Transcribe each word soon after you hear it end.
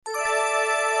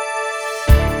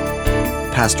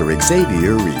Pastor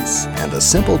Xavier Reese and the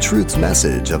simple truths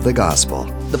message of the gospel.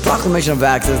 The proclamation of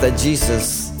Acts is that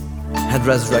Jesus had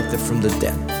resurrected from the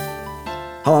dead.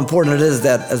 How important it is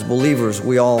that as believers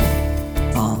we all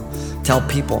tell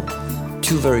people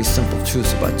two very simple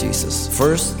truths about Jesus.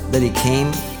 First, that he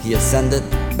came, he ascended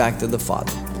back to the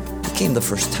Father. He came the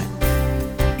first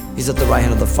time. He's at the right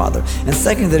hand of the Father. And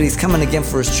second, that he's coming again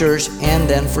for his church and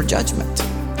then for judgment.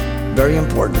 Very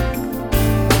important.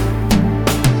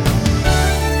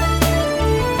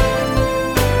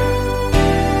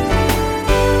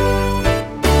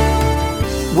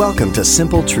 Welcome to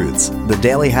Simple Truths, the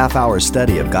daily half-hour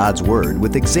study of God's Word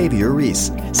with Xavier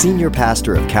Reese, Senior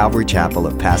Pastor of Calvary Chapel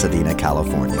of Pasadena,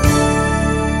 California.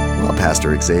 Well,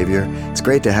 Pastor Xavier, it's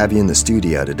great to have you in the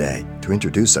studio today to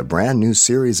introduce a brand new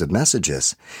series of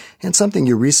messages and something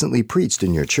you recently preached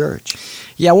in your church.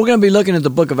 Yeah, we're going to be looking at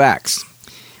the book of Acts.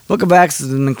 The book of Acts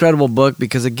is an incredible book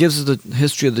because it gives us the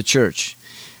history of the church.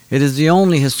 It is the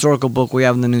only historical book we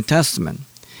have in the New Testament.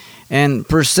 And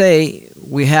per se,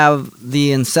 we have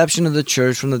the inception of the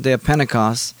church from the day of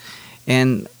Pentecost,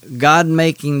 and God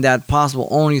making that possible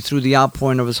only through the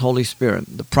outpouring of His Holy Spirit.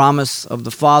 The promise of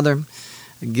the Father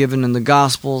given in the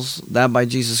Gospels, that by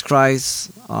Jesus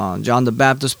Christ. John the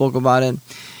Baptist spoke about it.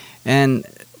 And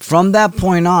from that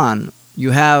point on,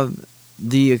 you have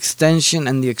the extension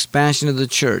and the expansion of the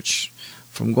church,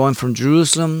 from going from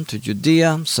Jerusalem to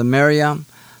Judea, Samaria,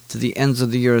 to the ends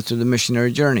of the earth through the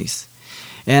missionary journeys.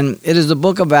 And it is the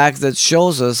book of Acts that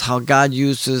shows us how God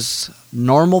uses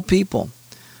normal people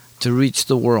to reach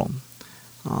the world.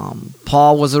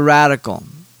 Paul was a radical.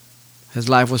 His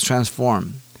life was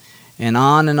transformed. And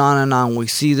on and on and on, we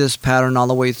see this pattern all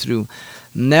the way through.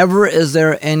 Never is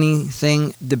there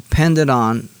anything dependent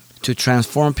on to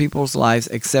transform people's lives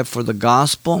except for the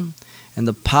gospel and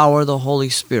the power of the Holy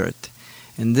Spirit.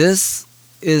 And this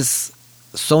is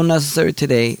so necessary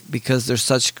today because there's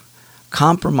such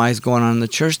compromise going on in the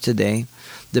church today,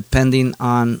 depending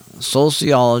on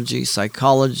sociology,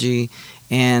 psychology,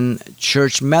 and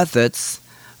church methods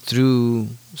through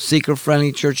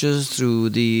seeker-friendly churches, through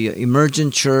the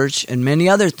emergent church, and many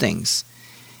other things.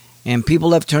 And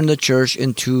people have turned the church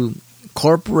into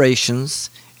corporations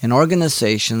and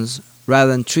organizations rather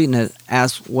than treating it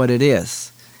as what it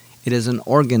is. It is an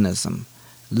organism,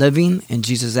 living, and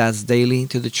Jesus adds daily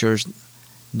to the church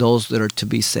those that are to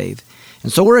be saved.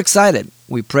 And so we're excited.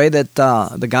 We pray that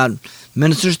the God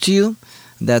ministers to you,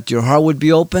 that your heart would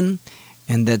be open,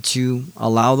 and that you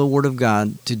allow the Word of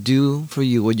God to do for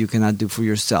you what you cannot do for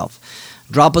yourself.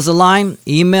 Drop us a line,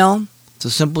 email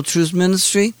to Simple Truths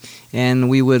Ministry, and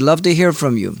we would love to hear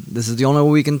from you. This is the only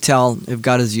way we can tell if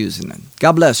God is using it.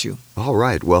 God bless you. All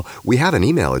right. Well, we have an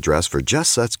email address for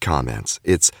just such comments.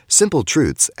 It's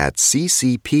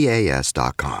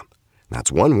simpletruths@ccpas.com.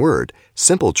 That's one word,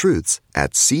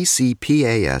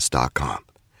 simpletruths@ccpas.com.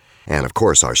 And of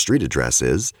course, our street address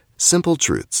is Simple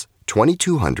Truths,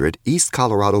 2200 East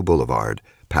Colorado Boulevard,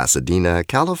 Pasadena,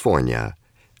 California,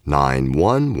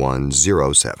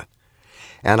 91107.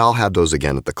 And I'll have those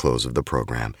again at the close of the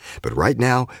program. But right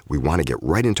now, we want to get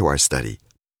right into our study.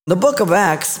 The book of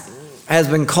Acts has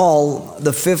been called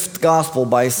the fifth gospel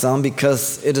by some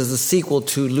because it is a sequel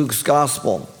to Luke's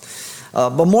gospel.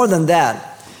 But more than that,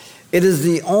 it is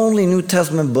the only New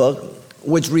Testament book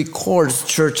which records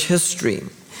church history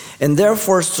and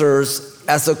therefore serves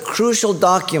as a crucial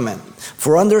document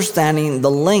for understanding the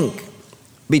link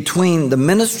between the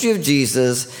ministry of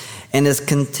Jesus and his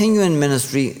continuing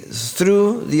ministry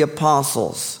through the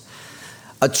apostles.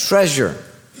 A treasure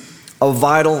of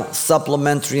vital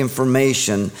supplementary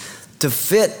information to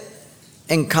fit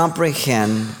and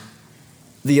comprehend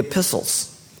the epistles,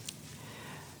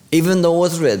 even though it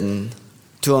was written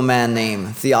to a man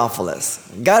named Theophilus.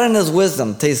 God in his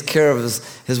wisdom takes care of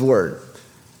his word.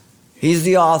 He's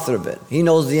the author of it. He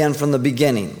knows the end from the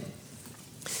beginning.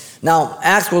 Now,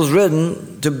 Acts was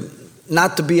written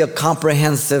not to be a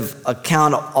comprehensive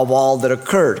account of all that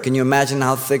occurred. Can you imagine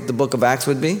how thick the book of Acts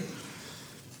would be?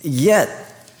 Yet,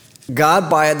 God,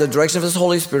 by the direction of his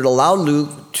Holy Spirit, allowed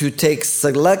Luke to take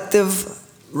selective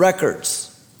records,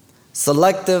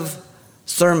 selective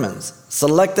sermons,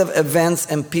 selective events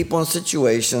and people and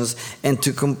situations, and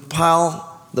to compile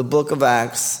the book of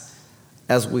Acts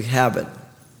as we have it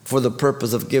for the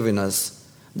purpose of giving us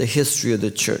the history of the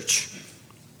church.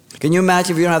 Can you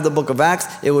imagine if you don't have the book of Acts,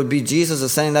 it would be Jesus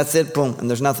ascending, that's it, boom, and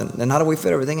there's nothing. Then how do we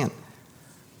fit everything in?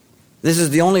 This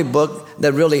is the only book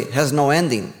that really has no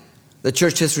ending. The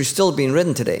church history is still being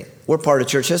written today. We're part of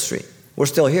church history. We're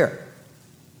still here.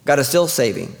 God is still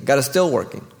saving. God is still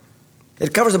working.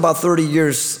 It covers about 30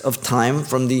 years of time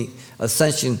from the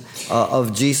ascension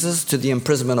of Jesus to the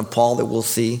imprisonment of Paul that we'll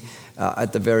see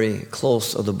at the very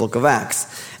close of the book of Acts.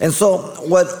 And so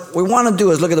what we want to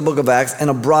do is look at the book of Acts in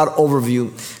a broad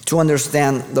overview to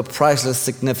understand the priceless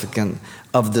significance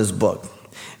of this book.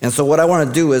 And so what I want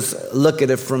to do is look at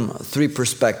it from three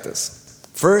perspectives.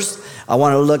 First, I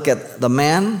want to look at the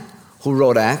man who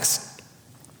wrote Acts.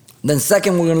 Then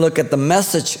second, we're going to look at the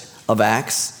message of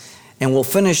Acts. And we'll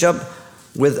finish up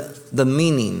with the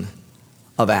meaning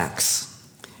of Acts.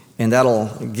 And that'll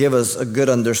give us a good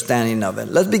understanding of it.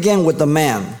 Let's begin with the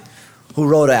man who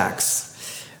wrote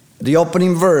Acts. The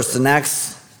opening verse in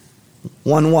Acts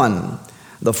 1:1.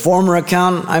 The former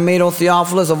account I made, O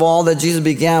Theophilus, of all that Jesus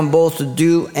began both to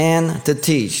do and to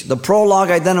teach. The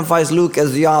prologue identifies Luke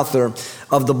as the author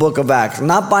of the book of Acts,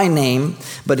 not by name,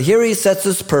 but here he sets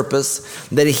his purpose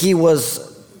that he was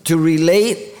to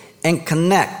relate and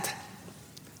connect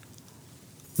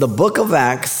the book of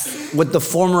Acts with the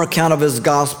former account of his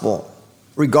gospel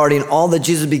regarding all that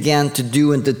Jesus began to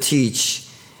do and to teach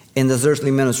in his earthly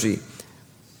ministry.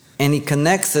 And he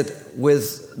connects it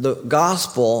with the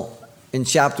gospel in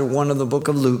chapter 1 of the book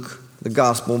of Luke, the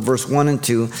gospel, verse 1 and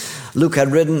 2. Luke had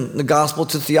written the gospel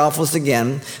to Theophilus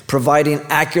again, providing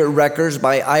accurate records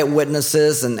by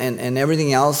eyewitnesses and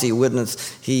everything else.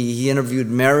 He interviewed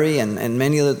Mary and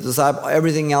many of the disciples,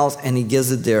 everything else, and he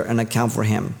gives it there, an account for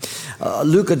him.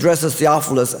 Luke addresses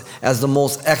Theophilus as the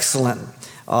most excellent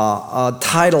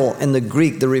title in the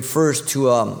Greek that refers to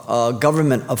a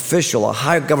government official, a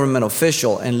high government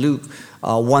official in Luke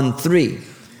 1:3.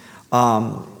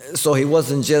 So he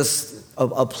wasn't just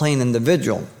a plain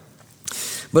individual.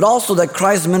 But also that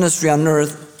Christ's ministry on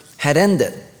earth had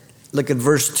ended. Look at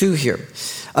verse 2 here.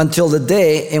 Until the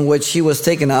day in which he was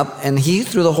taken up, and he,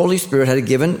 through the Holy Spirit, had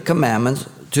given commandments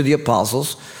to the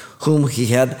apostles whom he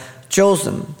had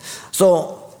chosen.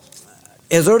 So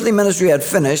his earthly ministry had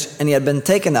finished, and he had been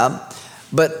taken up,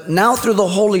 but now through the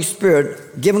Holy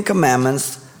Spirit, given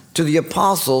commandments to the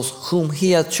apostles whom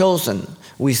he had chosen.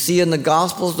 We see in the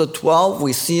Gospels the 12,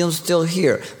 we see them still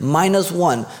here. Minus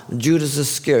one, Judas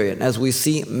Iscariot. As we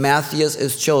see, Matthias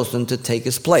is chosen to take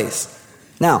his place.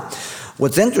 Now,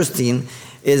 what's interesting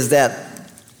is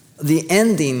that the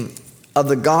ending of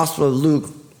the Gospel of Luke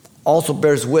also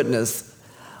bears witness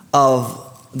of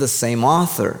the same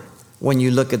author when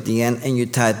you look at the end and you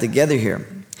tie it together here,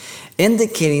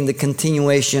 indicating the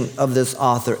continuation of this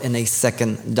author in a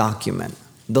second document.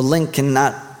 The link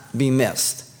cannot be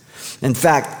missed. In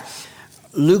fact,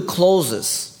 Luke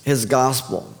closes his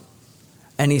gospel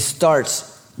and he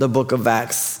starts the book of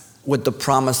Acts with the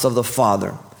promise of the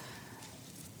Father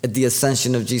at the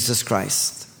ascension of Jesus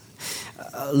Christ.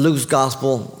 Luke's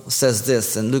gospel says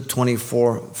this in Luke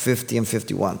 24:50 and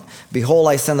 51. Behold,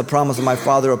 I send the promise of my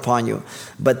Father upon you,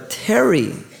 but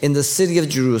tarry in the city of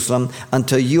Jerusalem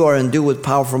until you are endued with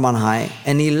power from on high.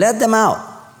 And he led them out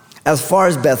as far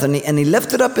as Bethany, and he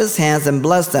lifted up his hands and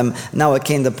blessed them. Now it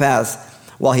came to pass,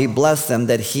 while he blessed them,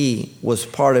 that he was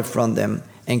parted from them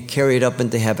and carried up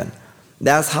into heaven.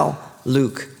 That's how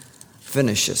Luke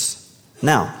finishes.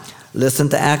 Now, listen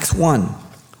to Acts 1,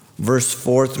 verse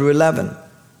 4 through 11.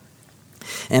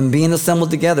 And being assembled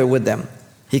together with them,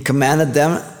 he commanded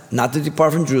them not to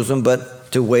depart from Jerusalem,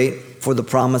 but to wait for the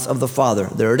promise of the Father.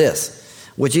 There it is.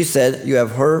 Which he said, you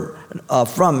have heard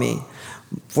from me.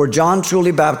 For John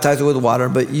truly baptized with water,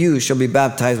 but you shall be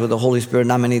baptized with the Holy Spirit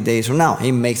not many days from now. He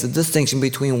makes a distinction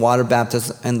between water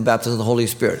baptism and baptism of the Holy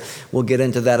Spirit. We'll get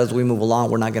into that as we move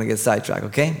along. We're not going to get sidetracked,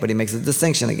 okay? But he makes a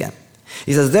distinction again.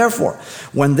 He says, therefore,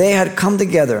 when they had come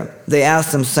together, they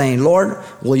asked him, saying, Lord,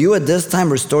 will you at this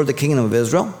time restore the kingdom of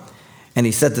Israel? And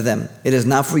he said to them, it is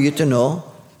not for you to know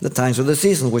the times or the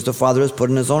seasons which the Father has put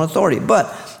in his own authority.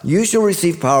 But you shall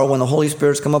receive power when the Holy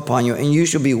Spirit has come upon you, and you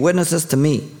shall be witnesses to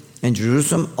me in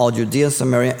Jerusalem, all Judea,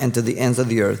 Samaria, and to the ends of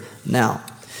the earth. Now,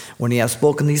 when he had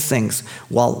spoken these things,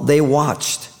 while they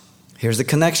watched, here's the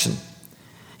connection.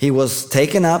 He was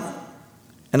taken up,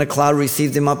 and a cloud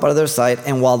received him up out of their sight.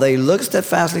 And while they looked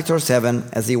steadfastly towards heaven,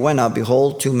 as he went up,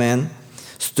 behold, two men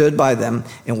stood by them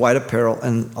in white apparel,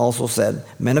 and also said,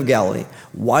 Men of Galilee,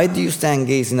 why do you stand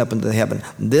gazing up into heaven?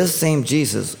 This same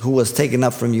Jesus, who was taken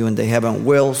up from you into heaven,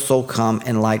 will so come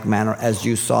in like manner as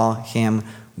you saw him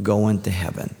go into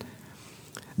heaven.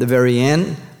 The very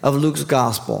end of Luke's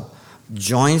gospel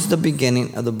joins the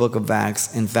beginning of the book of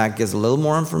Acts. In fact, gives a little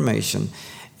more information,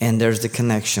 and there's the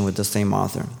connection with the same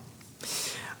author.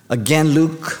 Again,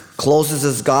 Luke closes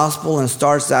his gospel and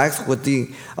starts Acts with the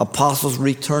apostles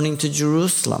returning to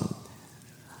Jerusalem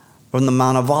from the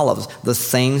Mount of Olives. The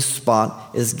same spot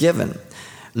is given.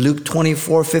 Luke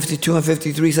 24:52 and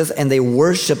 53 says, and they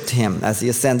worshiped him as he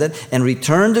ascended and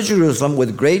returned to Jerusalem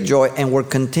with great joy and were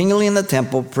continually in the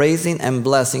temple praising and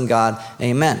blessing God.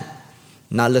 Amen.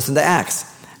 Now listen to Acts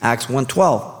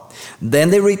 1:12. Then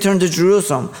they returned to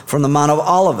Jerusalem from the Mount of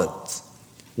Olives,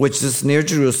 which is near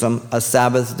Jerusalem, a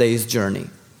Sabbath day's journey.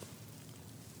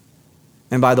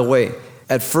 And by the way,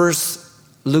 at first,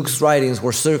 Luke's writings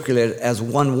were circulated as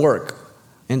one work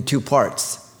in two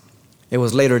parts. It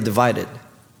was later divided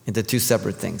into two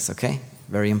separate things, okay?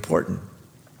 Very important.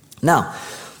 Now,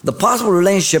 the possible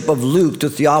relationship of Luke to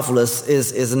Theophilus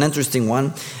is an interesting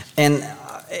one. And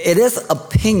it is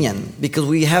opinion, because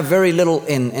we have very little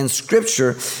in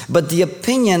Scripture. But the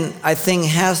opinion, I think,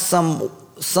 has some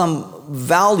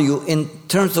value in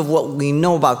terms of what we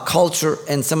know about culture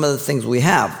and some of the things we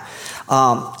have.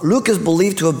 Luke is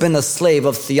believed to have been a slave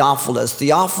of Theophilus.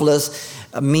 Theophilus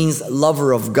means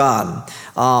lover of God.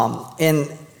 And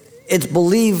it's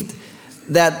believed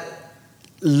that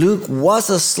Luke was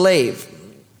a slave.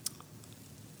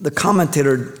 The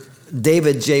commentator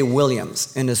David J.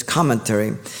 Williams, in his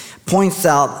commentary, points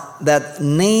out that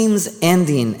names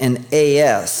ending in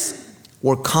AS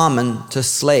were common to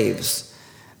slaves.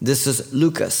 This is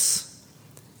Lucas.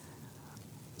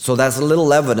 So that's a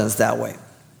little evidence that way.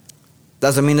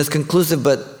 Doesn't mean it's conclusive,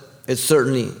 but it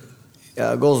certainly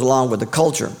goes along with the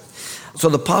culture. So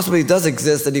the possibility does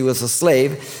exist that he was a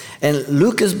slave, and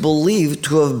Luke is believed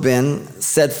to have been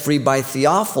set free by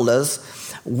Theophilus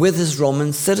with his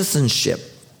Roman citizenship.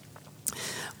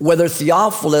 Whether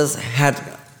Theophilus had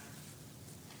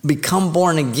become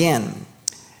born again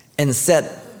and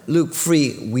set Luke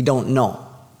free, we don't know.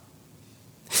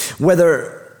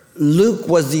 Whether Luke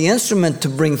was the instrument to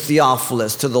bring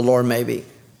Theophilus to the Lord, maybe,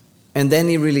 and then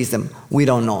he released him, we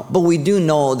don't know. But we do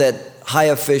know that high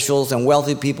officials and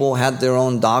wealthy people had their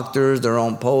own doctors, their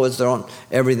own poets, their own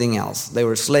everything else. They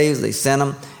were slaves, they sent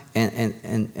them,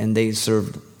 and they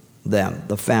served them,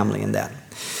 the family in that.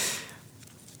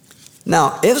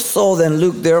 Now, if so, then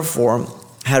Luke, therefore,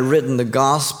 had written the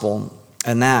gospel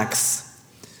and Acts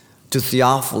to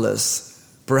Theophilus,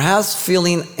 perhaps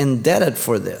feeling indebted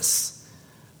for this.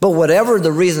 But whatever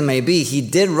the reason may be, he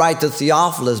did write to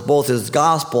Theophilus both his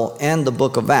gospel and the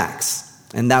book of Acts.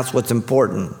 And that's what's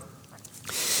important.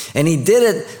 And he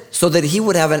did it so that he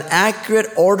would have an accurate,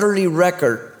 orderly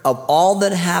record of all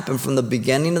that happened from the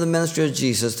beginning of the ministry of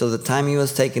Jesus to the time he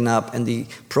was taken up. And the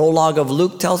prologue of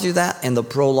Luke tells you that, and the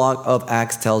prologue of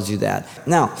Acts tells you that.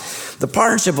 Now, the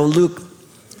partnership of Luke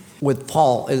with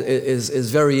Paul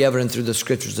is very evident through the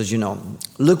scriptures, as you know.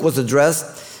 Luke was addressed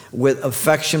with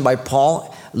affection by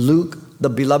Paul. Luke, the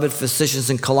beloved physician,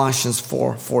 in Colossians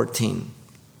 4:14.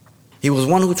 He was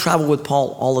one who traveled with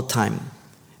Paul all the time.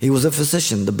 He was a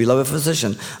physician, the beloved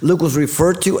physician. Luke was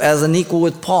referred to as an equal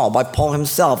with Paul by Paul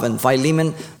himself. In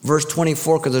Philemon, verse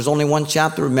 24, because there's only one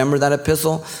chapter, remember that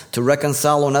epistle, to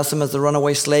reconcile Onesimus, the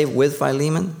runaway slave, with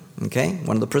Philemon, okay,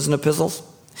 one of the prison epistles.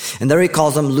 And there he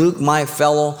calls him Luke, my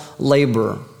fellow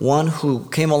laborer, one who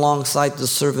came alongside the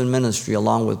servant ministry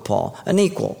along with Paul, an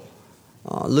equal.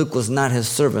 Luke was not his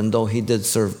servant, though he did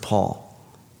serve Paul.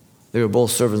 They were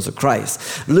both servants of Christ.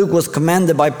 Luke was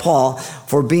commended by Paul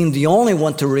for being the only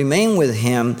one to remain with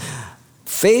him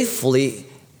faithfully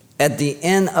at the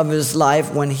end of his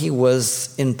life when he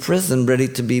was in prison ready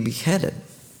to be beheaded.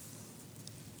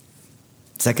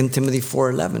 2 Timothy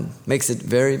 4:11 makes it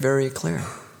very, very clear.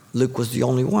 Luke was the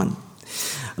only one.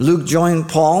 Luke joined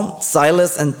Paul,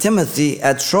 Silas, and Timothy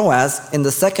at Troas in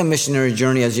the second missionary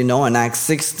journey, as you know, in Acts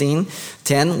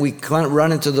 16:10. We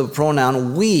run into the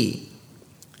pronoun we.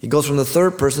 He goes from the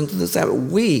third person to the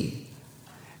second, we.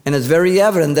 And it's very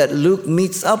evident that Luke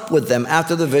meets up with them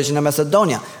after the vision of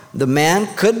Macedonia. The man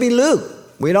could be Luke.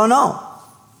 We don't know.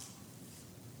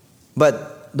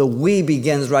 But the we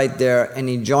begins right there, and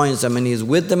he joins them, and he's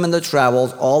with them in the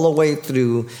travels all the way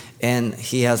through, and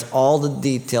he has all the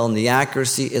detail, and the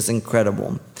accuracy is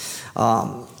incredible.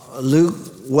 Luke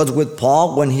was with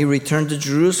Paul when he returned to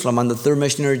Jerusalem on the third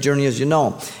missionary journey, as you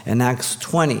know, in Acts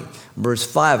 20. Verse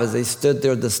 5, as they stood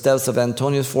there at the steps of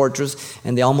Antonius' fortress,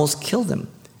 and they almost killed him.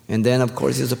 And then, of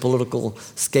course, he's a political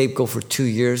scapegoat for 2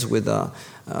 years with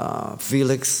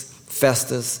Felix,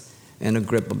 Festus, and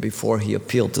Agrippa before he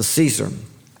appealed to Caesar.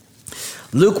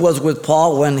 Luke was with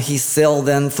Paul when he sailed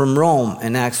then from Rome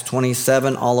in Acts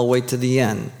 27 all the way to the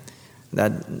end.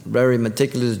 That very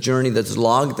meticulous journey that's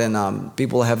logged, and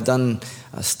people have done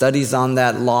studies on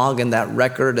that log and that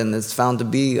record, and it's found to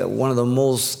be one of the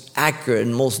most accurate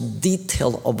and most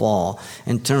detailed of all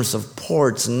in terms of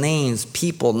ports, names,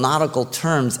 people, nautical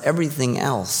terms, everything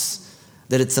else.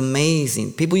 That it's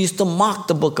amazing. People used to mock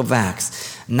the book of Acts.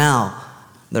 Now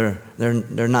they're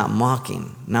not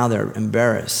mocking. Now they're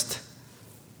embarrassed.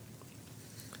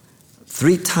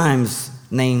 3 times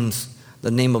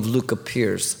the name of Luke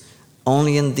appears.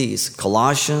 Only in these,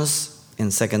 Colossians,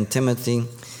 in 2 Timothy,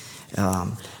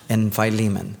 and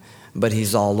Philemon. But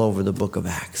he's all over the book of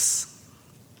Acts.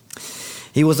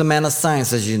 He was a man of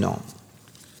science, as you know.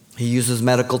 He uses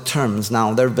medical terms.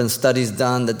 Now, there have been studies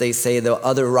done that they say that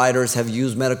other writers have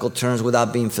used medical terms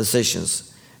without being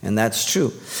physicians. And that's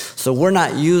true. So we're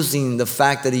not using the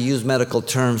fact that he used medical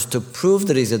terms to prove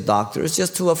that he's a doctor. It's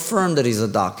just to affirm that he's a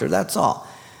doctor. That's all.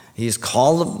 He's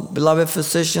called a beloved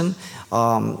physician.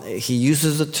 He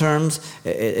uses the terms.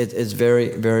 It's very,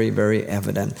 very, very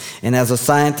evident. And as a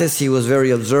scientist, he was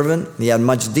very observant. He had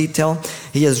much detail.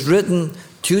 He has written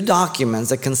 2 documents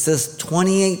that consist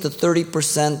 28 to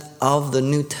 30% of the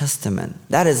New Testament.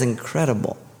 That is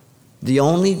incredible. The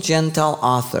only Gentile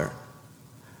author,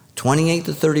 28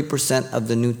 to 30% of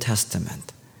the New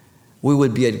Testament. We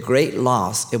would be at great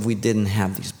loss if we didn't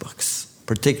have these books,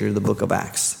 particularly the book of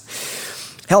Acts.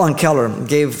 Helen Keller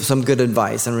gave some good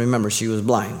advice, and remember, she was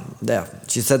blind, deaf.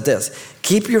 She said this: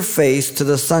 keep your face to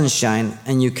the sunshine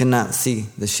and you cannot see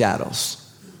the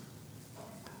shadows.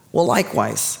 Well,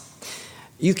 likewise,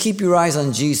 you keep your eyes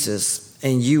on Jesus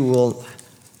and you will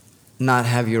not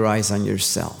have your eyes on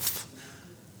yourself.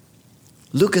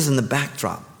 Luke is in the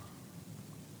backdrop.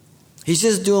 He's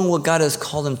just doing what God has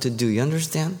called him to do. You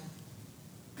understand?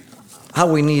 How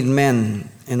we need men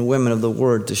and women of the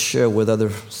Word to share with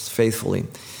others faithfully,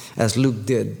 as Luke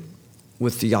did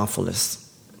with Theophilus.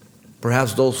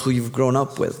 Perhaps those who you've grown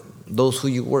up with, those who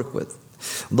you work with,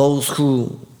 those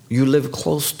who you live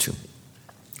close to,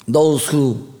 those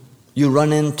who you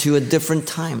run into at different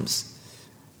times.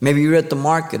 Maybe you're at the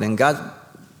market and God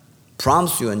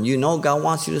prompts you and you know God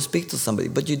wants you to speak to somebody,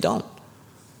 but you don't.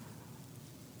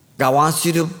 God wants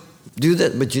you to do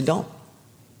that, but you don't.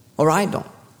 Or I don't.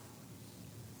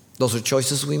 Those are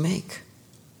choices we make.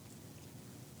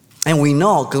 And we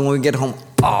know, because when we get home,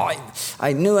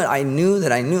 I knew it, I knew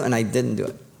that I knew, and I didn't do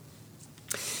it.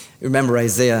 Remember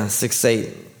Isaiah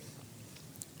 6:8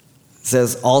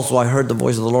 says, also I heard the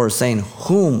voice of the Lord saying,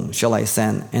 whom shall I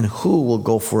send, and who will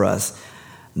go for us?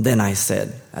 Then I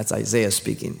said, that's Isaiah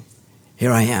speaking,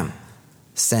 here I am,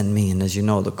 send me. And as you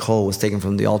know, the coal was taken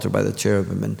from the altar by the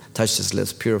cherubim and touched his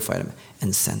lips, purified him,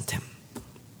 and sent him.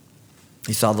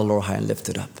 He saw the Lord high and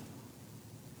lifted up.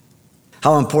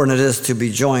 How important it is to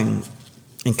be joined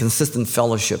in consistent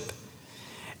fellowship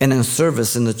and in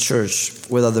service in the church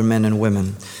with other men and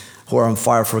women who are on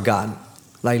fire for God,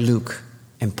 like Luke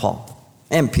and Paul.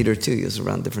 And Peter too, he was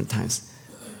around different times.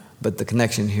 But the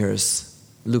connection here is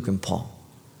Luke and Paul.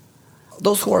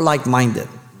 Those who are like-minded,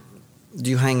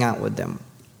 do you hang out with them?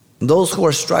 Those who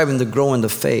are striving to grow in the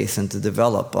faith and to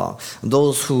develop,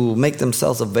 those who make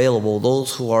themselves available,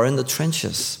 those who are in the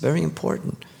trenches, very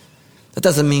important. That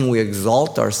doesn't mean we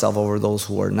exalt ourselves over those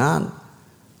who are not,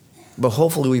 but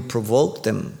hopefully we provoke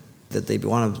them that they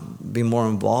want to be more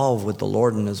involved with the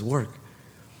Lord and His work.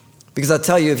 Because I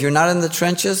tell you, if you're not in the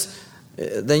trenches,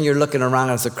 then you're looking around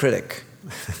as a critic.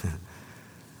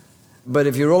 But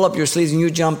if you roll up your sleeves and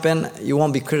you jump in, you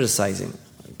won't be criticizing,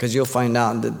 because you'll find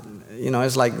out that,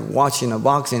 it's like watching a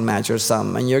boxing match or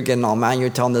something, and you're getting all mad, and you're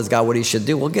telling this guy what he should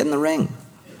do. Well, get in the ring.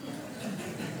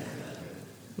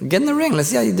 Get in the ring. Let's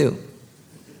see how you do.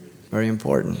 Very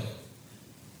important.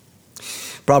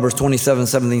 Proverbs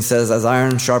 27:17 says, as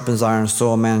iron sharpens iron,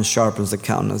 so a man sharpens the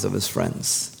countenance of his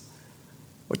friends.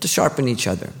 We're to sharpen each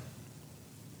other.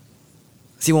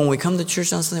 See, when we come to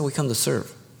church on Sunday, we come to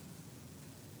serve,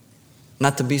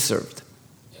 not to be served.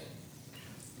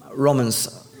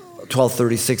 Romans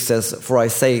 12:36 says, for I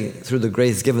say, through the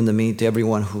grace given to me, to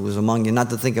everyone who is among you, not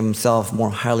to think of himself more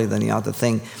highly than he ought to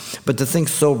think, but to think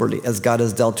soberly, as God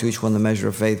has dealt to each one the measure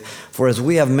of faith. For as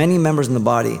we have many members in the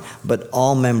body, but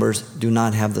all members do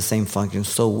not have the same function,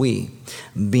 so we,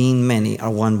 being many,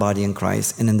 are one body in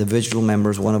Christ, and individual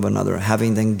members one of another,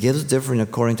 having then gifts different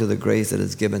according to the grace that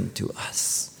is given to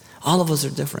us. All of us are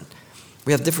different.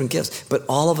 We have different gifts, but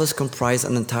all of us comprise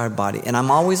an entire body. And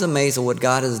I'm always amazed at what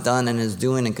God has done and is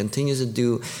doing and continues to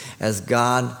do, as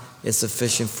God is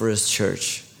sufficient for His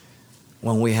church.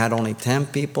 When we had only 10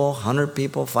 people, 100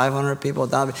 people, 500 people,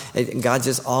 God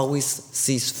just always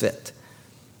sees fit.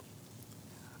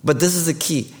 But this is the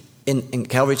key. In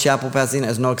Calvary Chapel, Pasadena,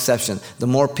 is no exception. The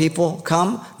more people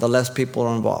come, the less people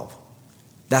are involved.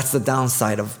 That's the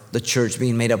downside of the church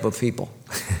being made up of people.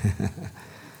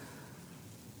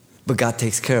 But God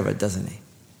takes care of it, doesn't He?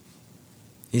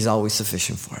 He's always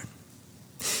sufficient for it.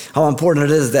 How important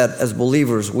it is that as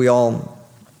believers, we all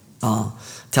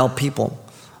tell people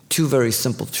 2 very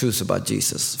simple truths about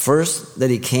Jesus. First, that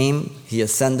He came, He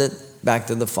ascended back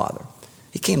to the Father.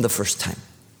 He came the first time.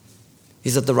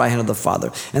 He's at the right hand of the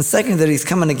Father. And second, that He's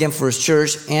coming again for His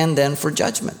church and then for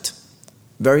judgment.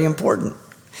 Very important.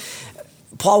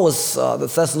 Paul was the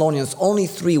Thessalonians only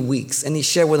 3 weeks, and he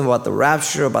shared with them about the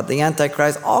rapture, about the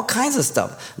Antichrist, all kinds of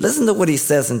stuff. Listen to what he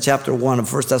says in chapter 1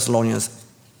 of 1 Thessalonians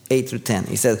 8 through 10.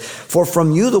 He says, "For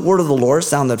from you the word of the Lord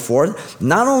sounded forth,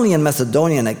 not only in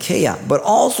Macedonia and Achaia, but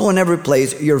also in every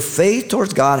place your faith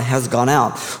towards God has gone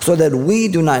out, so that we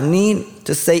do not need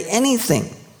to say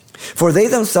anything. For they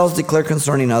themselves declare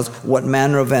concerning us what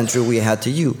manner of entry we had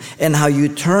to you, and how you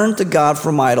turned to God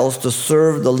from idols to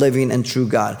serve the living and true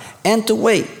God, and to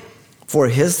wait for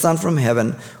his Son from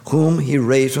heaven, whom he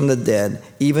raised from the dead,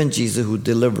 even Jesus, who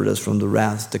delivered us from the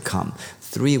wrath to come."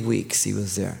 3 weeks he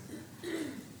was there.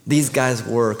 These guys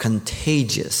were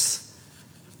contagious.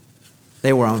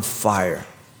 They were on fire.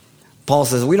 Paul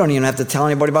says, we don't even have to tell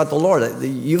anybody about the Lord.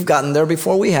 You've gotten there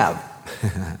before we have.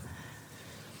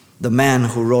 The man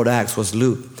who wrote Acts was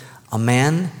Luke, a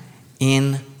man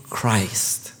in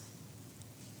Christ.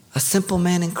 A simple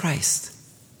man in Christ.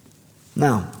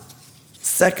 Now,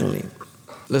 secondly,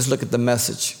 let's look at the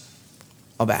message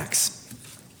of Acts.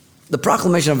 The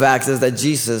proclamation of Acts is that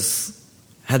Jesus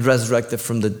had resurrected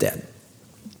from the dead.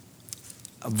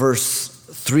 Verse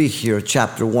 3 here,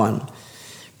 chapter 1,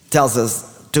 tells us,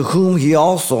 to whom he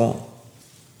also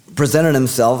presented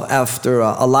himself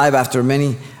alive after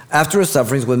his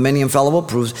sufferings with many infallible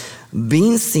proofs,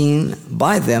 being seen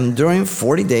by them during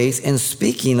 40 days and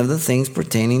speaking of the things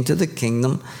pertaining to the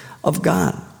kingdom of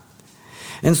God.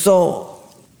 And so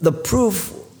the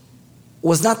proof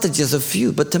was not to just a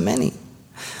few, but to many.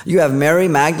 You have Mary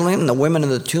Magdalene and the women in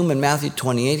the tomb in Matthew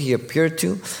 28 he appeared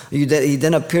to. He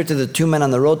then appeared to the 2 men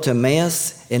on the road to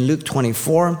Emmaus in Luke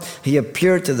 24. He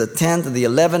appeared to the 10, to the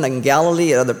 11 in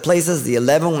Galilee, at other places, the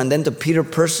 11, and then to Peter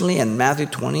personally in Matthew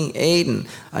 28 and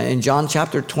in John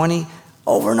chapter 20,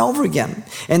 over and over again.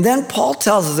 And then Paul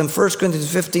tells us in 1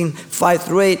 Corinthians 15, 5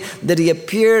 through 8, that he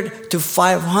appeared to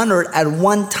 500 at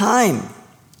one time.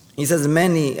 He says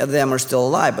many of them are still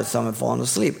alive, but some have fallen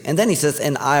asleep. And then he says,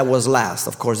 and I was last.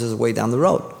 Of course, this is way down the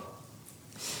road.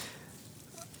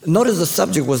 Notice the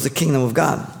subject was the kingdom of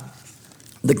God.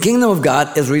 The kingdom of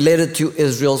God is related to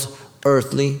Israel's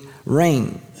earthly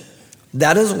reign.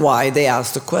 That is why they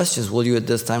asked the questions, will you at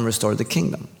this time restore the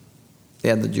kingdom? They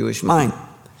had the Jewish mind.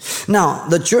 Now,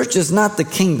 the church is not the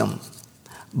kingdom,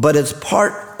 but it's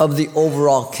part of the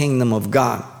overall kingdom of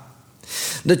God.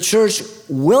 The church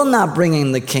will not bring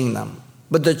in the kingdom,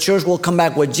 but the church will come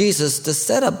back with Jesus to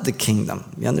set up the kingdom.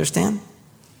 You understand?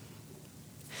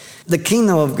 The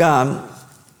kingdom of God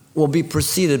will be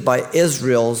preceded by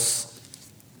Israel's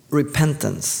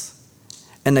repentance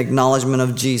and acknowledgement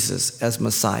of Jesus as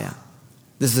Messiah.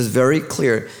 This is very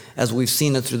clear as we've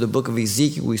seen it through the book of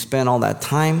Ezekiel. We spent all that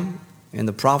time in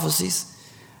the prophecies.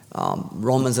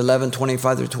 Romans 11,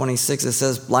 25 through 26, it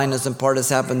says, blindness in part has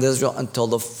happened to Israel until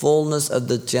the fullness of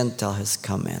the Gentile has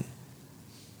come in.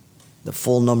 The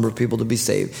full number of people to be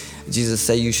saved. Jesus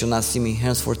said, you shall not see me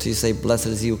henceforth till you say, blessed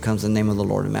is he who comes in the name of the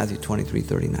Lord, in Matthew 23,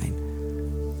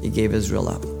 39. He gave Israel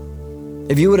up.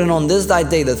 If you would have known this thy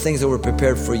day, the things that were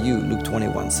prepared for you, Luke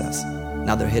 21 says,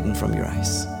 now they're hidden from your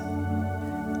eyes.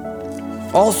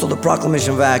 Also, the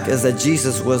proclamation of Acts is that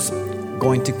Jesus was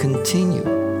going to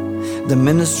continue the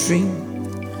ministry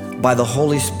by the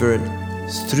Holy Spirit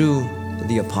through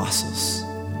the apostles.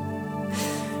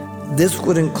 This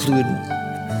would include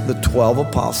the 12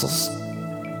 apostles,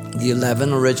 the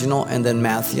 11 original, and then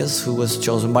Matthias, who was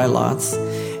chosen by lots,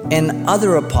 and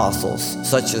other apostles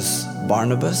such as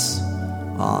Barnabas,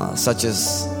 such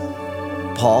as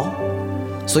Paul.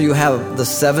 So you have the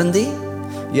 70,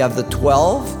 you have the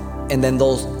 12, and then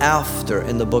those after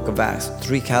in the book of Acts,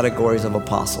 3 categories of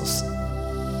apostles.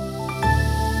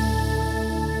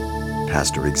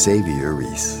 Pastor Xavier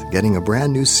Reese, getting a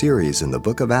brand new series in the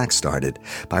book of Acts started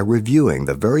by reviewing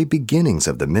the very beginnings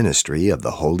of the ministry of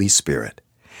the Holy Spirit.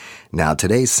 Now,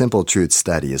 today's Simple Truth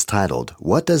study is titled,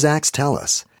 What Does Acts Tell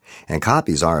Us? And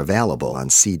copies are available on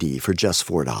CD for just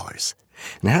 $4.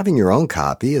 And having your own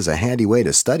copy is a handy way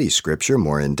to study Scripture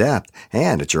more in depth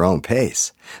and at your own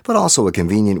pace, but also a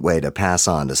convenient way to pass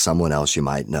on to someone else you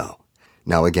might know.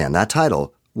 Now again, that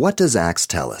title, What Does Acts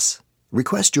Tell Us?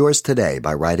 Request yours today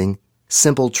by writing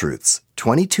Simple Truths,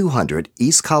 2200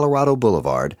 East Colorado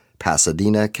Boulevard,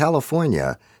 Pasadena,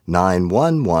 California,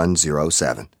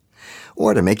 91107.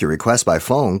 Or to make your request by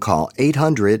phone, call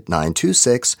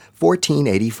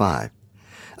 800-926-1485.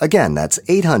 Again, that's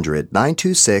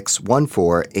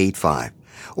 800-926-1485.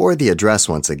 Or the address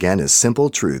once again is Simple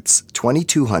Truths,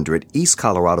 2200 East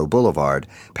Colorado Boulevard,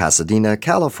 Pasadena,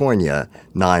 California,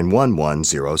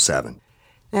 91107.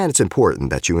 And it's important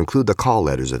that you include the call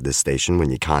letters of this station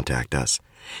when you contact us.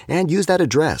 And use that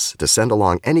address to send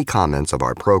along any comments of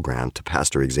our program to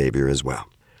Pastor Xavier as well.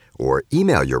 or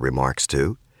email your remarks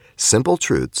to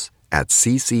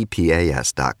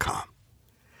simpletruths@ccpas.com.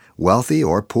 Wealthy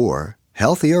or poor,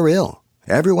 healthy or ill,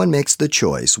 everyone makes the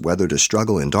choice whether to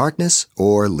struggle in darkness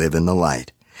or live in the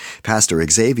light. Pastor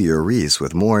Xavier Reese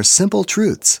with more Simple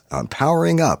Truths on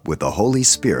Powering Up with the Holy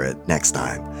Spirit next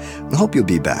time. I hope you'll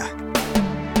be back.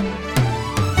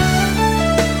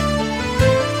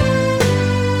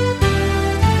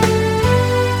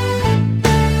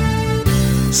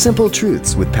 Simple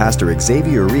Truths with Pastor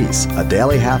Xavier Reese, a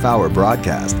daily half-hour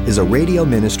broadcast, is a radio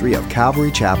ministry of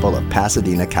Calvary Chapel of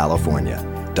Pasadena, California.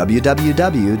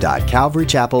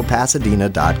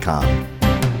 www.calvarychapelpasadena.com.